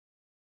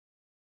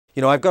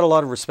You know, I've got a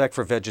lot of respect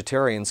for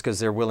vegetarians because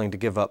they're willing to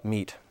give up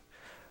meat.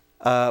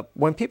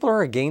 When people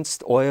are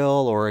against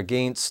oil or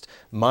against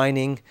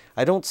mining,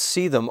 I don't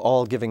see them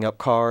all giving up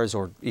cars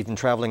or even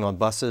traveling on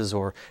buses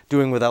or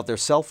doing without their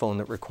cell phone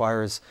that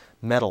requires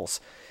metals.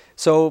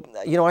 So,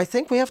 you know, I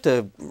think we have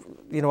to,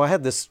 you know, I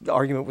had this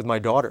argument with my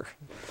daughter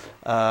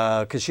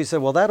because she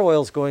said, well, that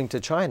oil's going to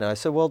China. I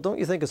said, well, don't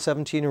you think a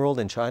 17-year-old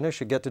in China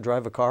should get to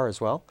drive a car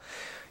as well?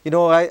 You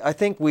know, I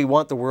think we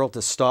want the world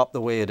to stop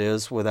the way it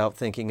is without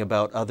thinking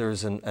about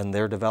others and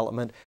their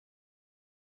development.